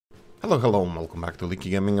Hello, and welcome back to Oolykee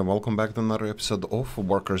Gaming, and welcome back to another episode of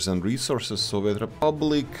Workers and Resources Soviet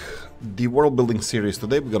Republic, the world building series.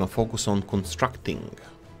 Today we're gonna focus on constructing.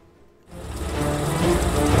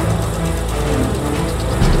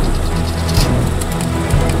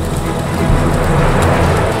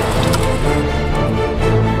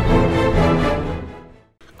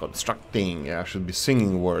 Constructing, yeah, I should be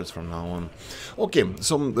singing words from now on. Okay,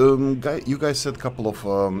 so you guys said a couple of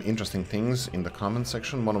interesting things in the comment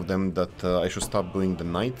section. One of them that I should stop doing the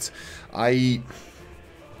nights. I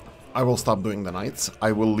will stop doing the nights.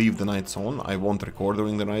 I will leave the nights on. I won't record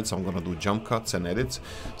during the nights. I'm gonna do jump cuts and edits,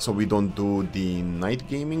 so we don't do the night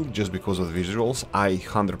gaming just because of the visuals. I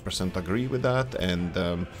 100% agree with that, and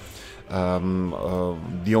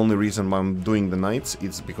the only reason why I'm doing the nights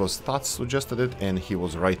is because Stats suggested it, and he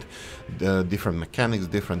was right. The different mechanics,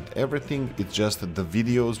 different everything. It's just that the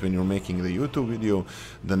videos, when you're making the YouTube video,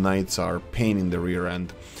 the nights are pain in the rear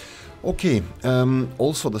end. Okay,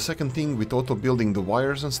 also the second thing with auto building the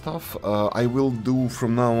wires and stuff, I will do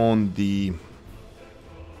from now on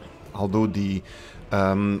I'll do the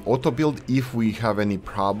auto build. If we have any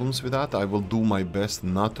problems with that, I will do my best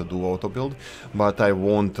not to do auto build, but I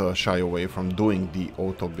won't shy away from doing the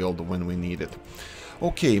auto build when we need it.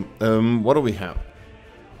 Okay, what do we have?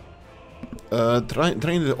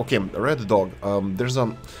 Okay, Red Dog.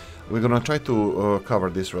 We're gonna try to cover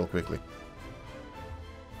this real quickly.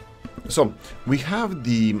 So we have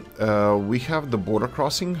the border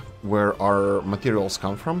crossing where our materials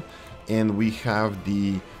come from, and we have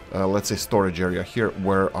the let's say storage area here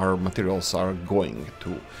where our materials are going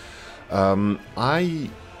to.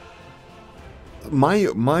 My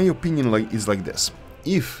opinion is like this: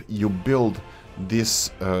 if you build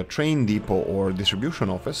this train depot or distribution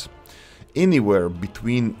office anywhere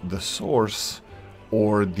between the source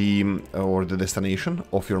or the destination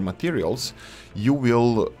of your materials, you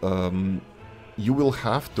will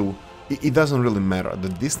have to. It doesn't really matter. The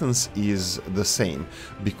distance is the same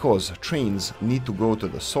because trains need to go to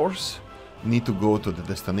the source, need to go to the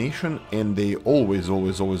destination, and they always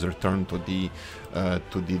return to the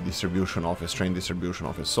distribution office, train distribution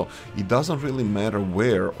office. So it doesn't really matter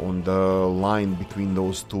where on the line between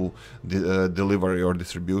those two delivery or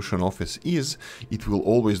distribution office is. It will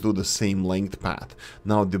always do the same length path.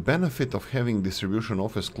 Now the benefit of having distribution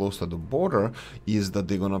office close to the border is that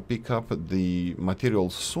they're gonna pick up the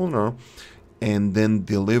materials sooner and then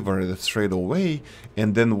deliver it straight away,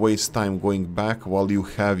 and then waste time going back while you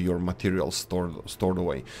have your materials stored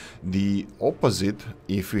away. The opposite,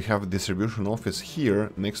 if we have a distribution office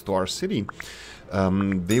here next to our city,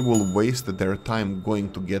 they will waste their time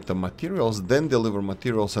going to get the materials, then deliver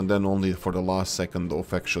materials, and then only for the last second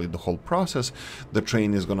of actually the whole process, the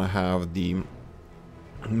train is gonna have the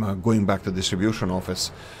going back to distribution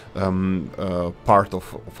office part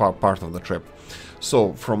of the trip.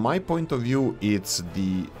 So from my point of view, it's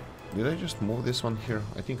the... Did I just move this one here?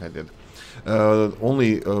 I think I did.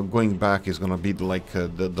 Only going back is gonna be like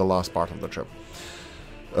the last part of the trip.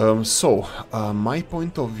 My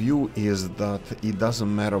point of view is that it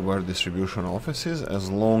doesn't matter where distribution office is,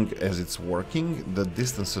 as long as it's working. The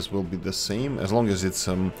distances will be the same, as long as it's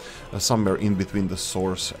somewhere in between the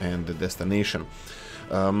source and the destination.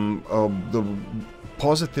 The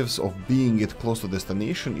positives of being it close to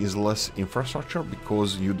destination is less infrastructure,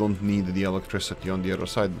 because you don't need the electricity on the other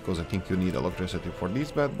side, because I think you need electricity for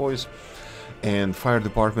these bad boys, and fire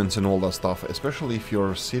departments and all that stuff, especially if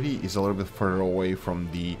your city is a little bit further away from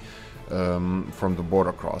the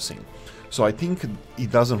border crossing. So I think it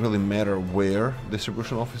doesn't really matter where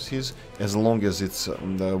distribution office is, as long as it's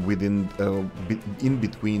in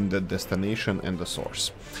between the destination and the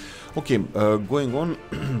source. Okay, going on,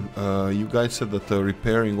 you guys said that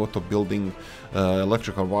repairing auto building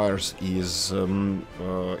electrical wires is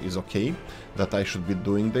okay, that I should be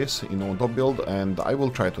doing this in auto build, and I will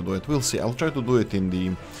try to do it. We'll see. I'll try to do it in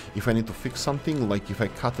the... If I need to fix something, like if I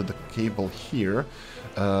cut the cable here,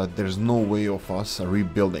 there's no way of us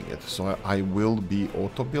rebuilding it. So I will be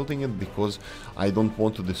auto building it, because I don't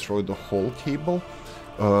want to destroy the whole cable.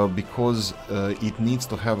 Because it needs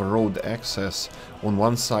to have a road access on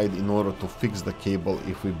one side in order to fix the cable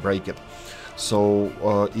if we break it. So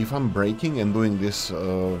if I'm breaking and doing this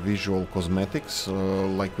visual cosmetics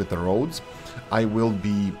like with the roads, I will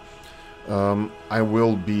be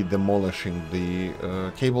demolishing the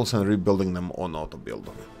cables and rebuilding them on auto build.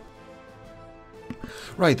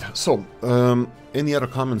 Right, so any other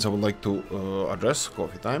comments I would like to address?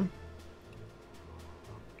 Coffee time.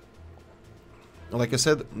 Like I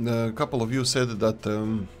said, a couple of you said that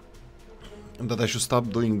that I should stop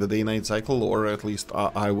doing the day-night cycle, or at least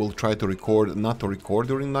I will try to record, not to record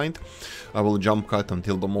during night. I will jump cut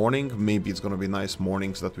until the morning. Maybe it's gonna be nice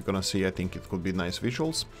mornings that we're gonna see. I think it could be nice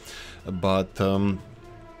visuals, but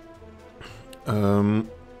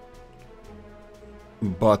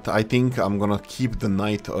I think I'm gonna keep the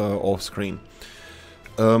night off screen.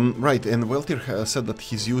 Right, and Weltir said that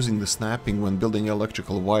he's using the snapping when building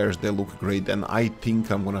electrical wires. They look great, and I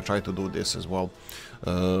think I'm gonna try to do this as well.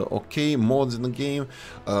 Okay, mods in the game.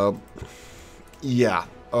 Yeah,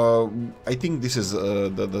 I think this is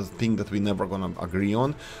the thing that we're never gonna agree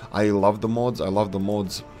on. I love the mods. I love the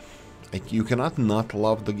mods. You cannot not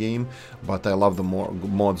love the game, but I love the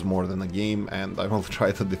mods more than the game, and I will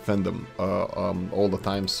try to defend them all the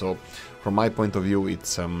time. So, from my point of view,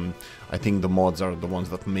 it's I think the mods are the ones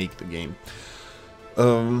that make the game.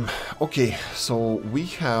 Okay, so we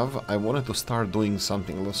have. I wanted to start doing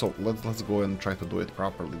something. So let's go and try to do it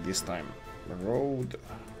properly this time. Road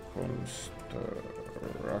construction.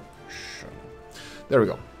 There we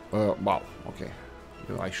go. Wow. Okay,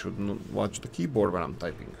 I shouldn't watch the keyboard when I'm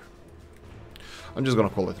typing. I'm just gonna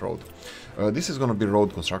call it road. This is gonna be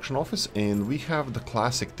road construction office, and we have the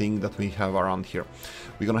classic thing that we have around here.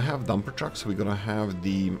 We're gonna have dumper trucks. We're gonna have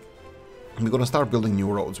the. We're gonna start building new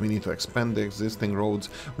roads. We need to expand the existing roads.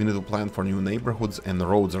 We need to plan for new neighborhoods, and the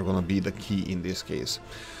roads are gonna be the key in this case.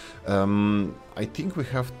 I think we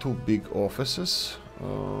have two big offices.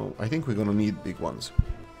 I think we're gonna need big ones.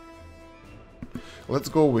 Let's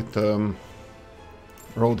go with.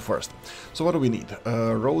 Road first. So what do we need?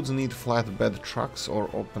 Roads need flatbed trucks or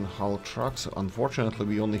open hull trucks. Unfortunately,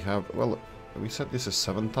 we only have, well, we said this is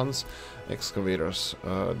 7 tons. Excavators,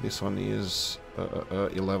 this one is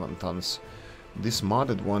 11 tons. This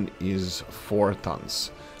modded one is 4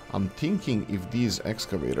 tons. I'm thinking if these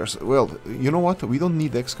excavators, well, you know what? We don't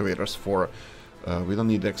need excavators for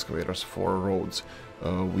roads.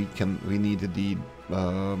 We need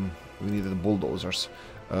the bulldozers.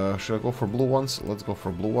 Should I go for blue ones? Let's go for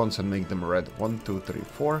blue ones and make them red. 1, 2, 3,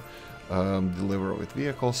 4. Deliver with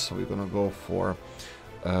vehicles. So we're gonna go for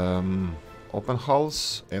open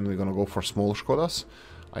hulls, and we're gonna go for small Škodas.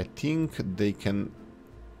 I think they can.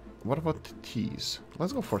 What about T's?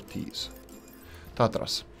 Let's go for T's.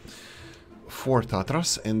 Tatras. 4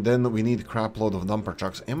 Tatras, and then we need crap load of dumper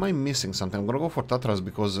trucks. Am I missing something? I'm gonna go for Tatras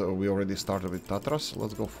because we already started with Tatras.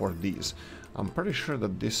 Let's go for these. I'm pretty sure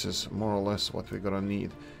that this is more or less what we're gonna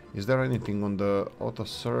need. Is there anything on the auto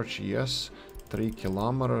search? Yes. 3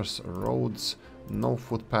 kilometers, roads, no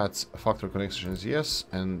footpaths, factory connections, yes,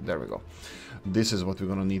 and there we go. This is what we're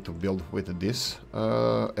gonna need to build with this,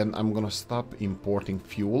 and I'm gonna stop importing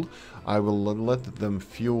fuel. I will let them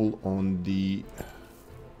fuel on the.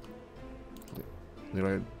 Did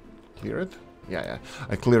I clear it? Yeah,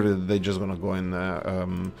 I cleared it. They're just gonna go and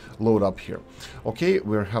load up here. Okay,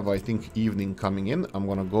 we have, I think, evening coming in. I'm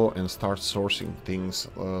gonna go and start sourcing things,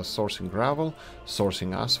 sourcing gravel,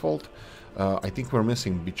 sourcing asphalt. I think we're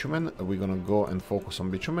missing bitumen. We're gonna go and focus on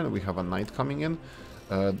bitumen. We have a night coming in.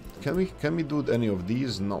 Can we do any of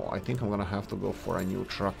these? No, I think I'm gonna have to go for a new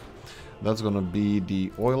truck. That's gonna be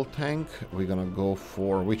the oil tank. We're gonna go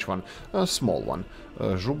for which one? A small one.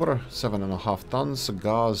 Zhubr, 7.5 tons.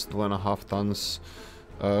 Gaz, 2.5 tons.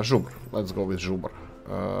 Zhubr. Let's go with Zhubr.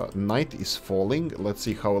 Night is falling. Let's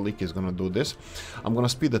see how Oolykee is gonna do this. I'm gonna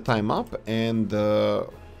speed the time up, and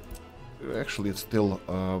actually it's still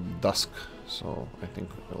dusk, so I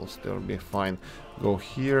think it'll still be fine. Go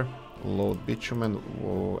here. Load bitumen,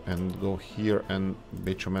 and go here and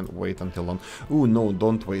bitumen, wait until on. Ooh, no,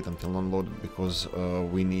 don't wait until unloaded because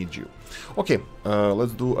we need you. Okay,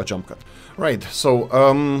 let's do a jump cut. Right, so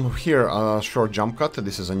here a short jump cut.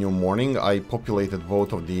 This is a new morning. I populated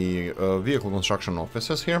both of the vehicle construction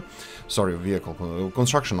offices here. Sorry, vehicle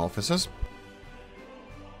construction offices.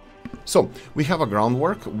 So, we have a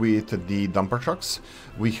groundwork with the dumper trucks.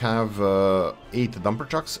 We have 8 dumper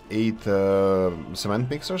trucks, 8 cement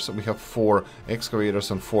mixers. We have 4 excavators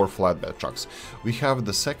and 4 flatbed trucks. We have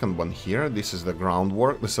the second one here. This is the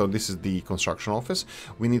groundwork. So this is the construction office.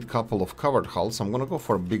 We need a couple of covered hulls. I'm gonna go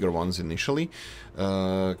for bigger ones initially.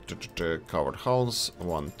 Covered hulls,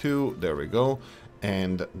 1, 2. There we go.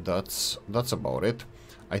 And that's about it.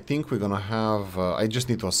 I think we're gonna have, I just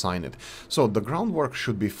need to assign it. So the groundwork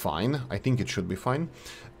should be fine. I think it should be fine.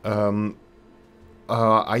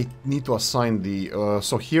 I need to assign the,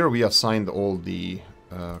 so here we assigned all the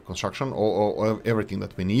construction, everything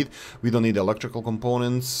that we need. We don't need electrical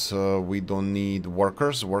components, we don't need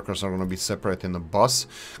workers. Workers are gonna be separate in the bus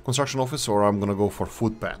construction office, or I'm gonna go for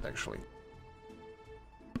footpath actually.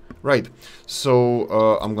 Right,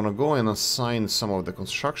 so I'm gonna go and assign some of the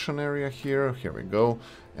construction area here. Here we go.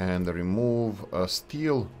 And remove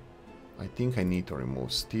steel. I think I need to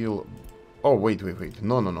remove steel. Oh, wait.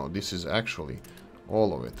 No. This is actually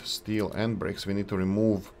all of it. Steel and bricks. We need to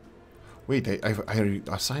remove... Wait, I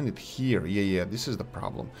assigned it here. Yeah, this is the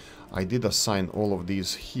problem. I did assign all of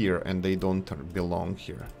these here, and they don't belong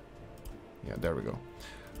here. Yeah, there we go.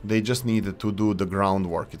 They just needed to do the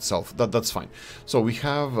groundwork itself. That's fine. So we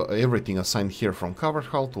have everything assigned here from covered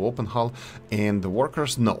hull to open hull. And the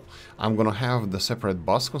workers, no. I'm going to have the separate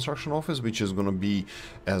bus construction office, which is going to be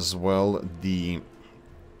as well the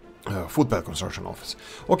footpad construction office.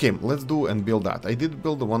 Okay, let's do and build that. I did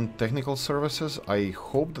build the one technical services. I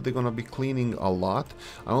hope that they're going to be cleaning a lot.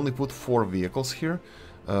 I only put 4 vehicles here.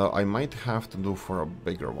 I might have to do for a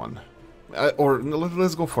bigger one. Or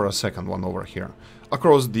let's go for a second one over here,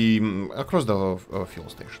 across the fuel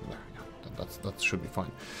station there. Yeah, that should be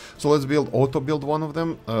fine. So let's auto build one of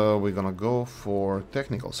them. We're gonna go for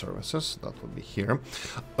technical services. That would be here.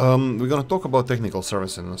 We're gonna talk about technical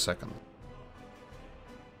services in a second.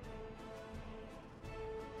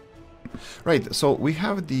 Right. So we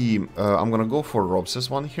have the. I'm gonna go for Robs's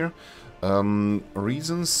one here.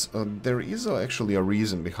 Reasons, there is actually a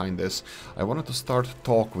reason behind this. I wanted to start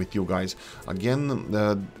talk with you guys. Again,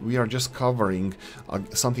 we are just covering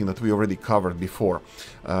something that we already covered before.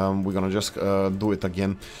 We're gonna just do it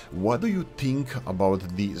again. What do you think about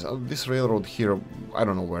these? This railroad here, I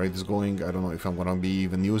don't know where it is going. I don't know if I'm gonna be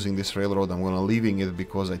even using this railroad. I'm gonna leaving it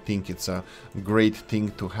because I think it's a great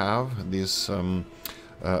thing to have this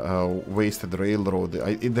wasted railroad.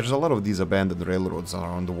 There's a lot of these abandoned railroads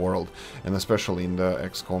around the world, and especially in the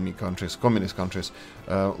communist countries.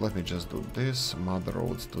 Let me just do this. Mud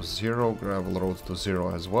roads to 0, gravel roads to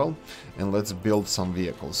 0 as well, and let's build some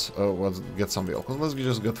vehicles. Let's get some vehicles. Let's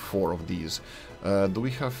just get 4 of these. Do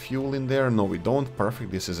we have fuel in there? No, we don't.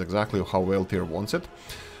 Perfect. This is exactly how Weltier wants it.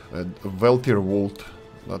 Weltier Wolt.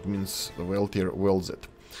 That means Weltier wills it.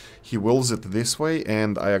 He wills it this way,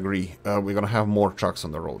 and I agree. We're gonna have more trucks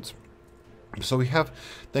on the roads. So we have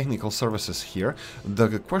technical services here.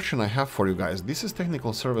 The question I have for you guys, this is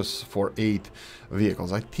technical service for 8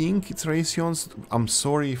 vehicles. I think it's Raytheon's. I'm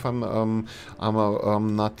sorry if I'm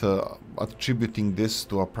not attributing this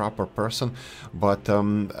to a proper person, but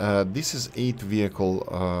this is 8 vehicle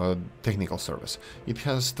technical service. It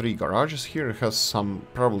has 3 garages here. It has some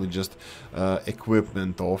probably just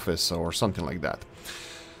equipment office or something like that.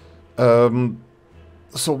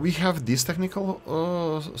 So we have these technical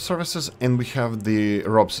services, and we have the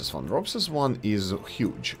Robs's one. Robs's one is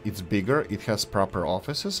huge. It's bigger. It has proper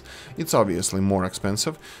offices. It's obviously more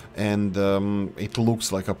expensive, and it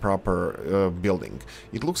looks like a proper building.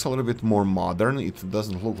 It looks a little bit more modern. It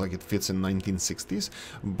doesn't look like it fits in 1960s,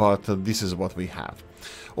 but this is what we have.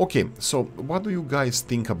 Okay, so what do you guys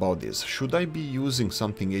think about this? Should I be using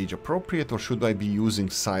something age appropriate, or should I be using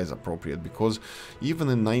size appropriate? Because even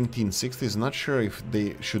in 1960s, not sure if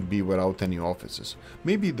they should be without any offices.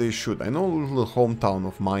 Maybe they should. I know a little hometown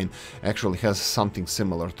of mine actually has something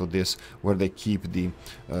similar to this, where they keep the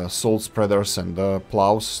salt spreaders and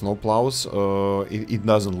plows, snow plows. It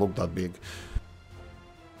doesn't look that big.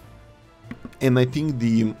 And I think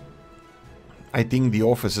the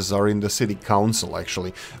offices are in the city council,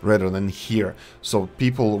 actually, rather than here. So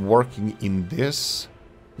people working in this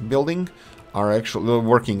building are actually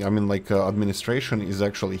working, I mean, like administration is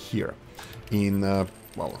actually here. In,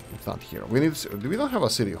 well, it's not here. We don't have a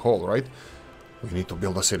city hall, right? We need to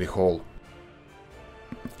build a city hall.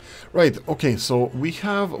 Right, okay, so we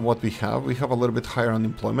have what we have. We have a little bit higher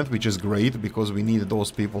unemployment, which is great because we need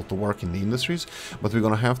those people to work in the industries, but we're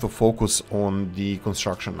gonna have to focus on the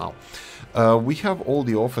construction now. We have all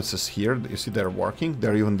the offices here. You see they're working.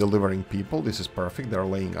 They're even delivering people. This is perfect. They're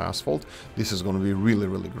laying asphalt. This is gonna be really,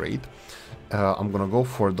 really great. I'm gonna go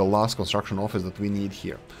for the last construction office that we need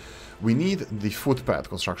here. We need the footpath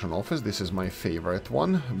construction office. This is my favorite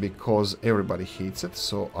one because everybody hates it,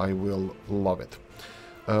 so I will love it.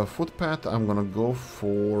 Footpath, I'm gonna go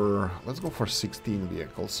for, let's go for 16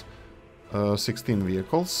 vehicles. 16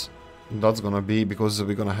 vehicles. That's gonna be because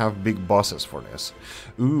we're gonna have big buses for this.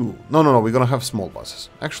 Ooh, no, we're gonna have small buses.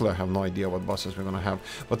 Actually, I have no idea what buses we're gonna have,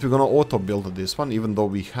 but we're gonna auto build this one, even though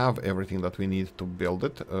we have everything that we need to build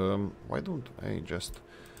it. Why don't I just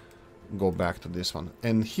go back to this one.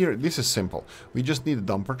 And here, this is simple. We just need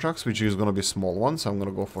dumper trucks, which is going to be small ones. I'm going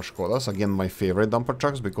to go for Škodas. Again, my favorite dumper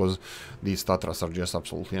trucks, because these Tatras are just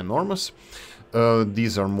absolutely enormous.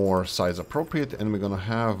 These are more size appropriate, and we're going to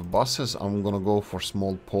have buses. I'm going to go for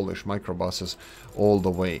small Polish microbuses all the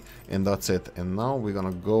way, and that's it. And now we're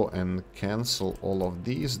going to go and cancel all of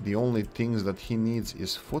these. The only things that he needs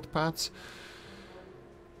is footpaths.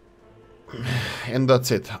 And that's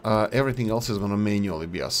it. Everything else is going to manually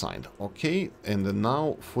be assigned. Okay, and then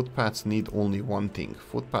now footpaths need only one thing.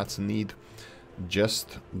 Footpaths need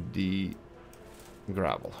just the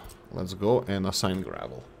gravel. Let's go and assign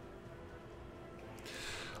gravel.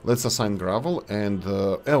 Let's assign gravel and...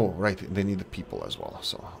 oh, right, they need the people as well.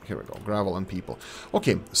 So here we go, gravel and people.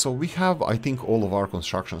 Okay, so we have, I think, all of our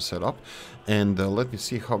construction set up. And let me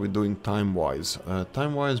see how we're doing time-wise.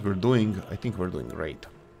 Time-wise, we're doing... I think we're doing great.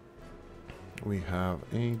 We have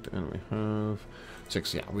 8 and we have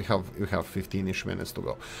 6. Yeah, we have 15-ish minutes to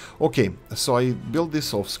go. Okay, so I built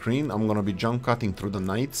this off screen. I'm gonna be jump cutting through the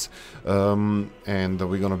nights, and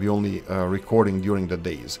we're gonna be only recording during the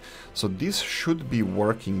days. So this should be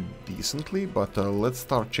working decently, but let's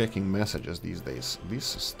start checking messages these days. This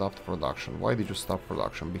stopped production. Why did you stop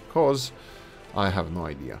production? Because I have no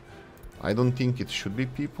idea. I don't think it should be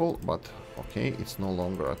people, but okay, it's no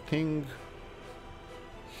longer a thing.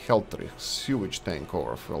 Health risk, sewage tank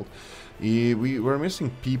overfilled. We were missing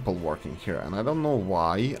people working here, and I don't know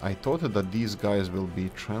why. I thought that these guys will be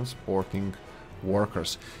transporting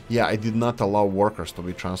workers. Yeah, I did not allow workers to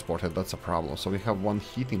be transported. That's a problem. So we have one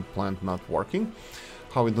heating plant not working.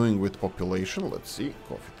 How are we doing with population? Let's see.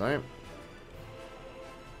 Coffee time.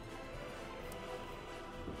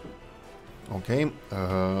 Okay.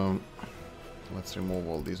 Let's remove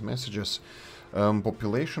all these messages.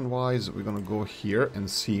 Population wise, we're gonna go here and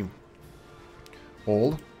see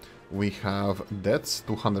all. We have deaths,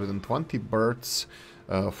 220, births,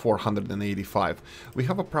 485. We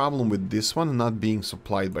have a problem with this one not being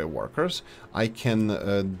supplied by workers. I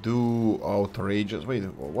can do outrageous... Wait,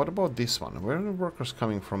 what about this one? Where are the workers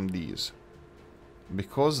coming from these?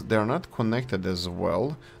 Because they're not connected as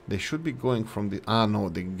well, they should be going from the... Ah, no,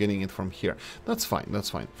 they're getting it from here. That's fine, that's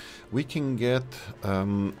fine. We can get...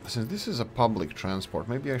 since this is a public transport,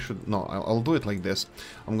 maybe I should... No, I'll do it like this.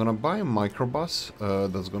 I'm gonna buy a microbus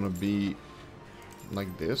that's gonna be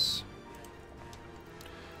like this.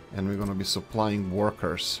 And we're gonna be supplying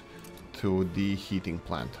workers to the heating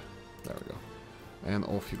plant. There we go. And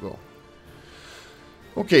off you go.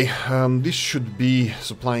 Okay, this should be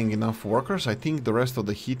supplying enough workers. I think the rest of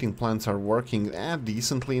the heating plants are working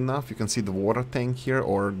decently enough. You can see the water tank here,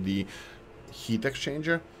 or the heat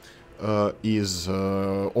exchanger is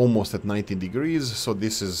almost at 90 degrees, so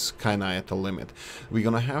this is kind of at the limit. We're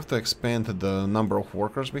gonna have to expand the number of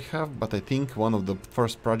workers we have, but I think one of the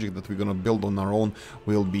first projects that we're gonna build on our own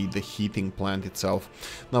will be the heating plant itself.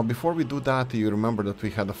 Now, before we do that, you remember that we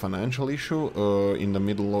had a financial issue in the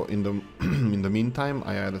middle. In the meantime,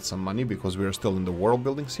 I added some money because we are still in the world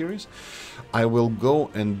building series. I will go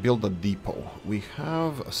and build a depot. We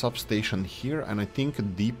have a substation here, and I think a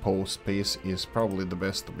depot space is probably the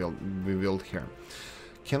best to build here.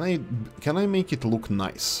 Can I make it look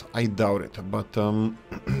nice? I doubt it, but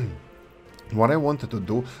what I wanted to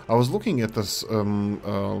do, I was looking at this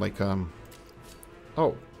oh,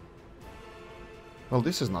 well,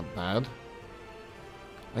 this is not bad.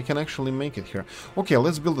 I can actually make it here. Okay,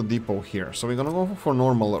 let's build a depot here. So we're gonna go for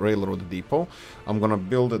normal railroad depot. I'm gonna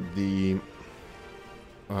build the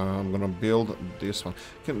I'm gonna build this one.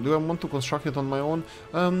 Do I want to construct it on my own?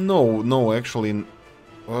 No, actually.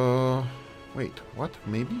 Wait, what?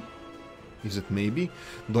 Maybe? Is it maybe?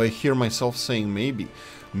 Do I hear myself saying maybe?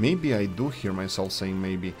 Maybe I do hear myself saying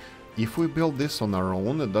maybe. If we build this on our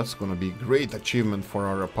own, that's gonna be a great achievement for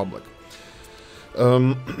our republic.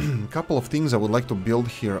 Couple of things I would like to build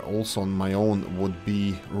here also on my own would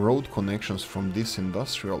be road connections from this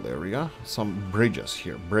industrial area. Some bridges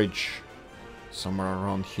here, bridge somewhere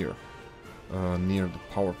around here, near the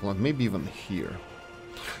power plant, maybe even here.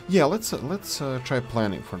 Yeah, let's try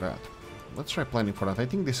planning for that. Let's try planning for that. I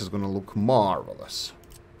think this is gonna look marvelous.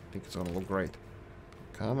 I think it's gonna look great.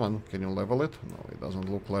 Come on, can you level it? No, it doesn't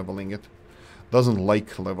look leveling it. Doesn't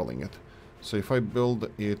like leveling it. So if I build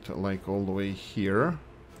it like all the way here,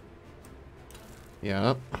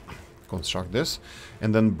 yeah, construct this,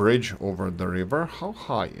 and then bridge over the river. How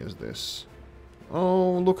high is this?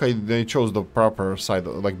 Oh, look, they chose the proper side,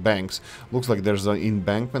 like banks. Looks like there's an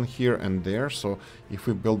embankment here and there, so if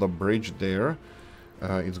we build a bridge there,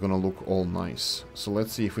 it's gonna look all nice. So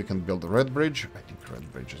let's see if we can build a red bridge. I think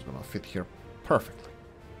red bridge is gonna fit here perfectly.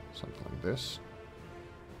 Something like this.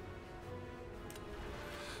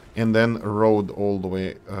 and then road all the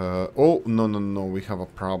way. Oh, no, no, no, we have a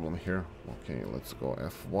problem here. Okay, let's go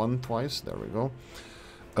F1 twice. There we go.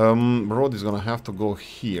 Road is gonna have to go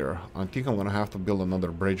here. I think I'm gonna have to build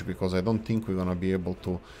another bridge because I don't think we're gonna be able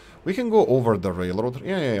to. We can go over the railroad.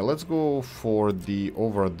 Yeah, let's go for the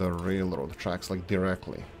over the railroad tracks, like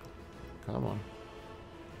directly. Come on.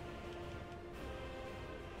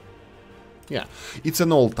 Yeah, it's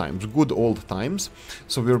an old times, good old times.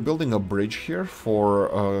 So we're building a bridge here for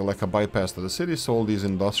like a bypass to the city, so all these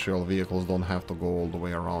industrial vehicles don't have to go all the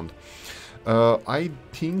way around. I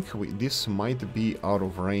think this might be out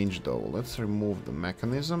of range though. Let's remove the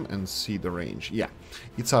mechanism and see the range. Yeah,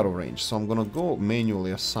 it's out of range. So I'm gonna go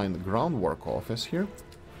manually assign the groundwork office here.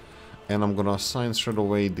 And I'm gonna assign straight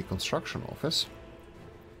away the construction office.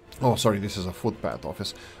 Oh, sorry, this is a footpath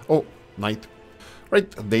office. Oh, night. Right,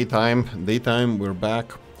 daytime, we're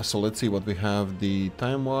back. So let's see what we have. The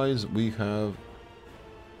time-wise, we have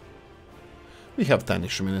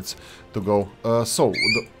 10-ish minutes to go.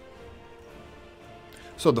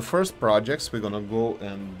 So the first projects we're gonna go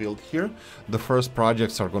and build here. The first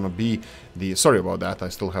projects are gonna be the. Sorry about that. I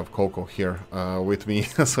still have Coco here with me,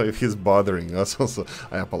 so if he's bothering us, also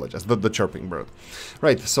I apologize. The chirping bird.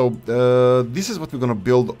 Right. So this is what we're gonna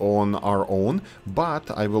build on our own,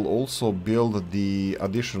 but I will also build the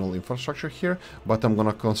additional infrastructure here. But I'm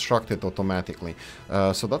gonna construct it automatically.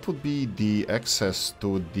 So that would be the access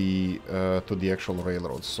to the actual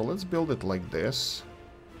railroads. So let's build it like this.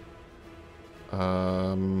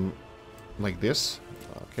 Like this.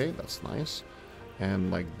 Okay, that's nice. And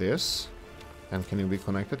like this. And can it be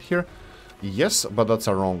connected here? Yes, but that's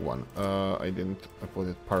a wrong one. I didn't put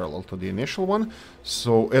it parallel to the initial one.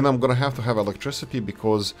 So, and I'm gonna have to have electricity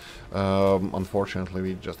because unfortunately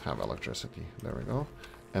we just have electricity. There we go.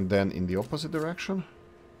 And then in the opposite direction.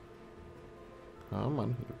 Come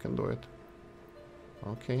on, you can do it.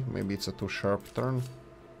 Okay, maybe it's a too sharp turn.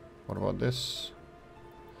 What about this?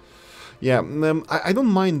 Yeah, I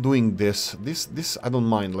don't mind doing this. This I don't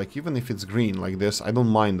mind. Like, even if it's green like this, I don't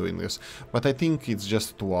mind doing this. But I think it's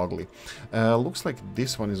just too ugly. Looks like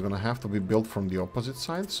this one is gonna have to be built from the opposite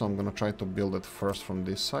side. So I'm gonna try to build it first from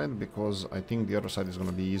this side, because I think the other side is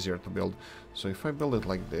gonna be easier to build. So if I build it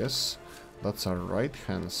like this, that's our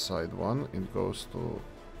right-hand side one. It goes to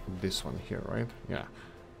this one here, right? Yeah.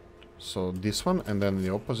 So this one, and then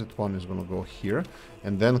the opposite one is gonna go here,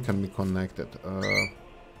 and then can be connected.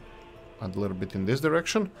 A little bit in this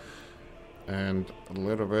direction, and a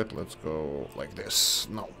little bit, let's go like this.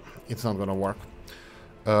 No, it's not gonna work.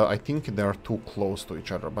 I think they are too close to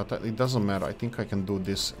each other, but it doesn't matter. I think I can do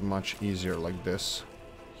this much easier like this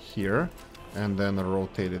here, and then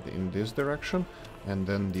rotate it in this direction, and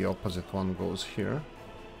then the opposite one goes here.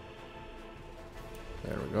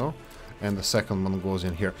 There we go. And the second one goes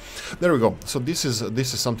in here. There we go. So this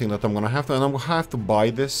is something that I'm gonna have to, and I'm gonna have to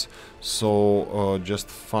buy this. So just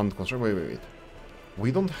fund construction. Wait.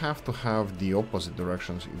 We don't have to have the opposite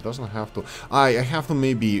directions. It doesn't have to. I have to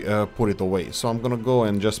maybe put it away. So I'm gonna go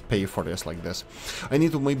and just pay for this like this. I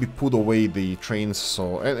need to maybe put away the trains.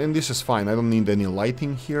 So and this is fine. I don't need any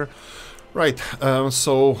lighting here. Right,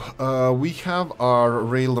 so we have our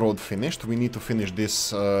railroad finished. We need to finish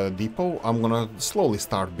this depot. I'm gonna slowly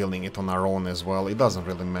start building it on our own as well. It doesn't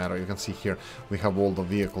really matter. You can see here we have all the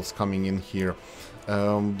vehicles coming in here.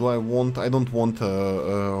 I don't want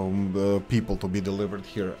people to be delivered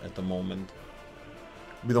here at the moment.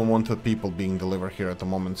 We don't want the people being delivered here at the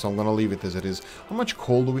moment, so I'm gonna leave it as it is. How much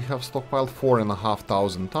coal do we have stockpiled?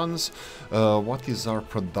 4,500 tons. What is our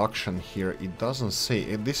production here? It doesn't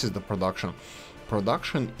say. This is the production.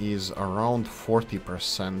 Production is around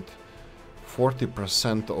 40%.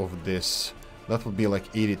 40% of this. That would be like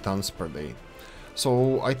 80 tons per day.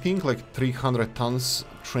 So I think like 300 tons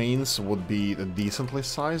trains would be decently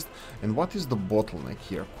sized. And what is the bottleneck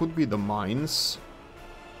here? Could be the mines.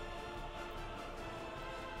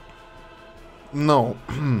 No,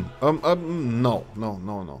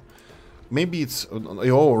 no. Maybe it's...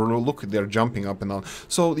 oh, look, they're jumping up and down.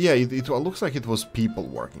 So, yeah, it looks like it was people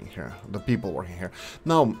working here. The people working here.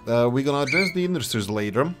 Now, we're gonna address the industries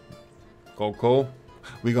later. Coco.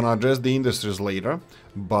 We're gonna address the industries later.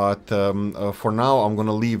 But for now, I'm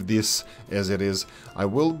gonna leave this as it is. I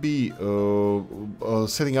will be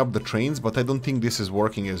setting up the trains, but I don't think this is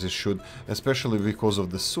working as it should. Especially because of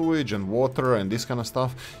the sewage and water and this kind of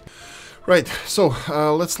stuff. Right, so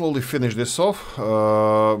let's slowly finish this off.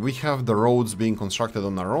 We have the roads being constructed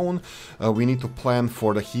on our own. We need to plan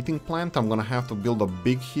for the heating plant. I'm gonna have to build a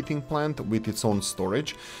big heating plant with its own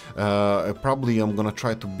storage. Probably I'm gonna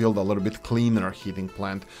try to build a little bit cleaner heating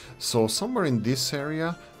plant. So somewhere in this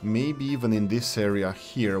area, maybe even in this area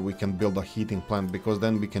here, we can build a heating plant, because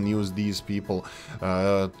then we can use these people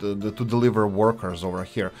to deliver workers over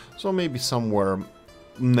here. So maybe somewhere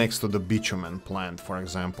next to the bitumen plant, for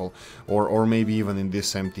example, or maybe even in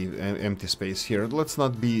this empty space here. Let's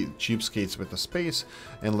not be cheapskates with the space,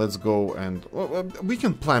 and let's go and we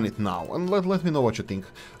can plan it now, and let me know what you think.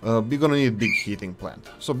 We're gonna need big heating plant.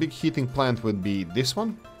 So big heating plant would be this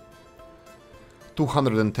one,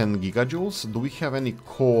 210 gigajoules. Do we have any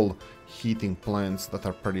coal heating plants that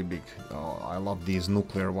are pretty big? Oh, I love these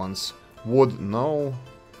nuclear ones. Wood, no.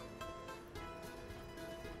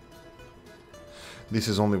 This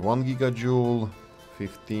is only 1 gigajoule,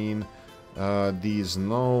 15, these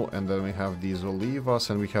no, and then we have these will leave us,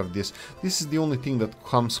 and we have this. This is the only thing that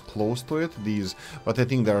comes close to it, these, but I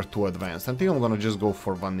think they are too advanced. I think I'm gonna just go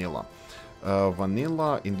for vanilla.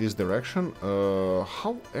 Vanilla in this direction.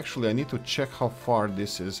 Actually, I need to check how far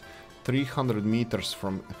this is. 300 meters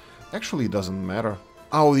from, actually it doesn't matter.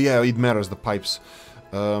 Oh yeah, it matters, the pipes.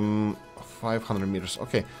 500 meters.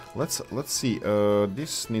 Okay, let's see.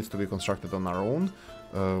 This needs to be constructed on our own.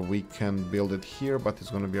 We can build it here, but it's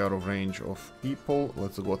going to be out of range of people.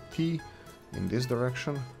 Let's go T in this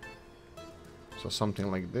direction. So something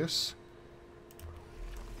like this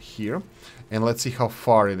here, and let's see how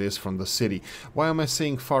far it is from the city. Why am I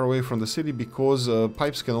saying far away from the city? Because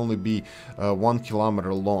pipes can only be 1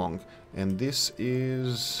 kilometer long, and this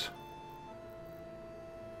is,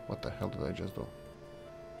 what the hell did I just do?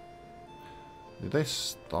 Did I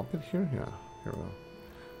stop it here? Yeah, here we go.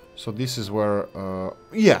 So this is where,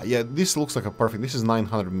 yeah, this looks like a perfect, this is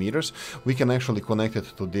 900 meters. We can actually connect it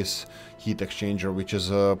to this heat exchanger, which is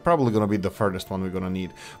probably going to be the furthest one we're going to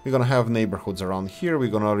need. We're going to have neighborhoods around here. We're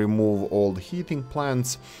going to remove all the heating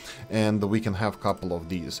plants, and we can have a couple of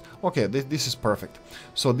these. Okay, this is perfect.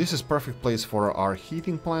 So this is perfect place for our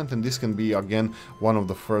heating plant, and this can be, again, one of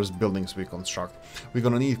the first buildings we construct. We're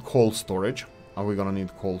going to need cold storage. We're gonna need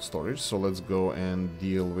cold storage, so let's go and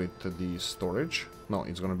deal with the storage. No,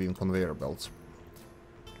 it's gonna be in conveyor belts.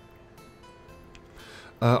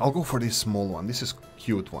 I'll go for this small one. This is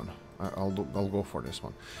cute one. I'll go for this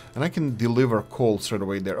one, and I can deliver coal straight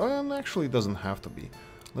away there. Oh, and actually, it doesn't have to be.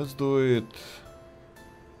 Let's do it.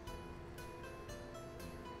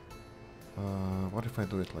 What if I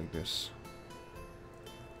do it like this?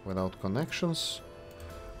 Without connections,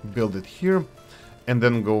 build it here. And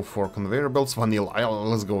then go for conveyor belts, vanilla.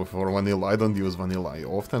 Let's go for vanilla. I don't use vanilla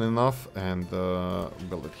often enough. And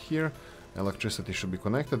build it here. Electricity should be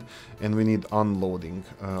connected. And we need unloading.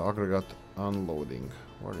 Aggregate unloading.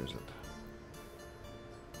 Where is it?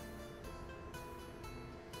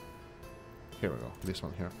 Here we go. This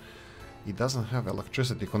one here. It doesn't have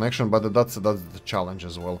electricity connection, but that's the challenge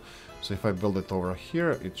as well. So if I build it over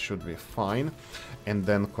here, it should be fine. And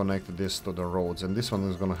then connect this to the roads. And this one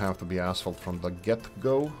is going to have to be asphalt from the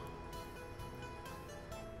get-go.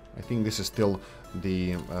 I think this is still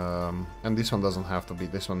the... and this one doesn't have to be.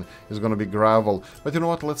 This one is going to be gravel. But you know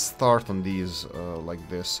what? Let's start on these like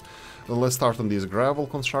this. Let's start on these gravel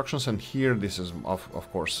constructions, and here this is,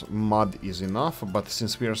 of course, mud is enough, but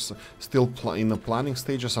since we are still in the planning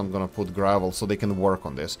stages, I'm gonna put gravel so they can work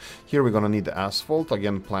on this. Here we're gonna need asphalt,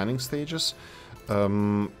 again, planning stages.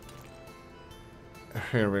 Here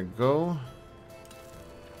we go.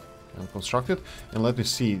 And construct it, and let me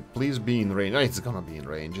see, please be in range. It's gonna be in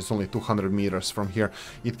range, it's only 200 meters from here.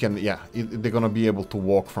 It can, yeah, they're gonna be able to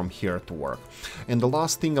walk from here to work. And the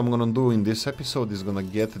last thing I'm gonna do in this episode is gonna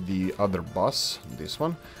get the other bus, this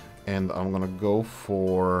one, and I'm gonna go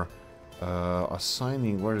for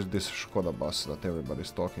assigning. Where is this Skoda bus that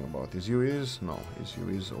everybody's talking about? Is you is? No, is you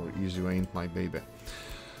is, or is you ain't my baby.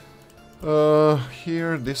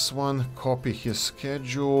 Here, this one, copy his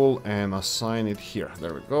schedule and assign it here.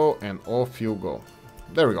 There we go, and off you go.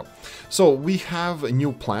 There we go. So we have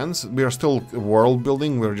new plans. We are still world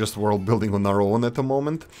building. We're just world building on our own at the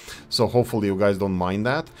moment. So hopefully you guys don't mind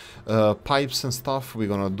that. Pipes and stuff, we're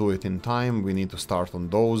gonna do it in time. We need to start on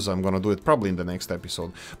those. I'm gonna do it probably in the next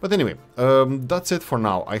episode. But anyway, that's it for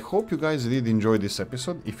now. I hope you guys did enjoy this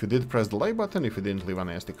episode. If you did, press the like button. If you didn't, leave a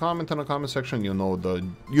nasty comment in the comment section. You know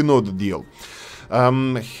the deal.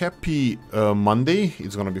 Happy Monday.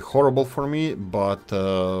 It's gonna be horrible for me, but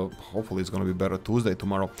hopefully it's gonna be better Tuesday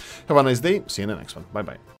tomorrow. Have a nice day. See you in the next one. Bye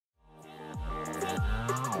bye.